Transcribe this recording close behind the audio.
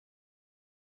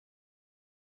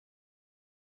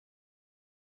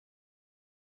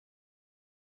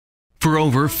For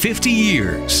over 50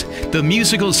 years, the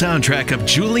musical soundtrack of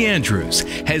Julie Andrews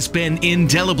has been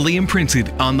indelibly imprinted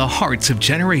on the hearts of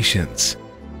generations.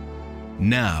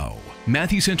 Now,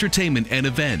 Mathews Entertainment and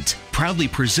Event proudly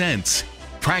presents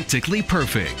Practically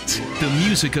Perfect, the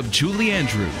music of Julie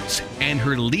Andrews and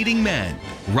her leading men,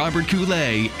 Robert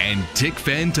Goulet and Dick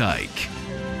Van Dyke.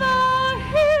 The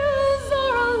hills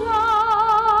are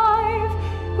alive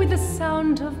with the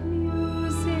sound of music.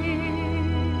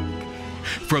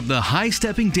 From the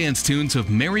high-stepping dance tunes of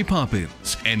Mary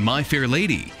Poppins and My Fair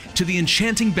Lady to the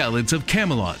enchanting ballads of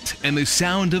Camelot and the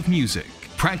Sound of Music,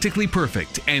 Practically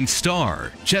Perfect and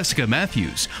star Jessica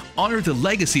Mathews honor the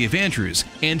legacy of Andrews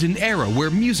and an era where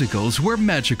musicals were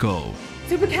magical.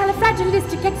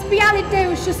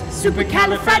 Supercalifragilisticexpialidocious.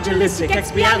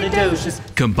 Supercalifragilisticexpialidocious.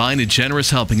 Combine a generous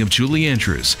helping of Julie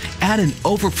Andrews, add an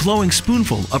overflowing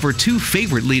spoonful of her two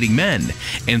favorite leading men,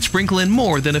 and sprinkle in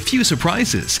more than a few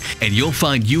surprises, and you'll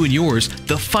find you and yours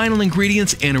the final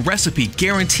ingredients in a recipe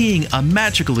guaranteeing a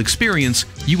magical experience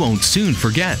you won't soon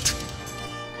forget.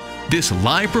 This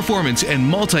live performance and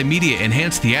multimedia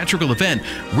enhanced theatrical event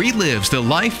relives the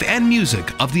life and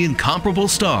music of the incomparable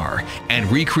star and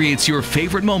recreates your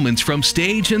favorite moments from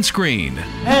stage and screen.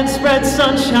 And spread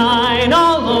sunshine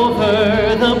all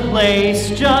over the place.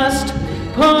 Just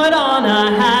put on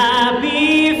a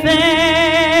happy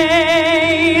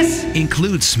face.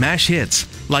 Includes smash hits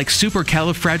like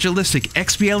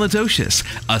Supercalifragilisticexpialidocious,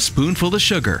 A Spoonful of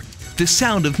Sugar, The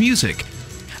Sound of Music,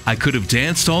 I Could Have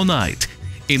Danced All Night,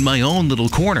 In My Own Little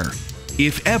Corner,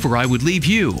 If Ever I Would Leave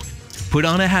You, Put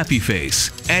on a Happy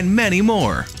Face, and many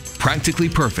more. Practically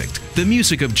Perfect, the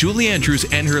music of Julie Andrews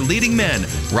and her leading men,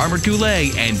 Robert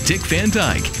Goulet and Dick Van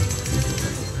Dyke.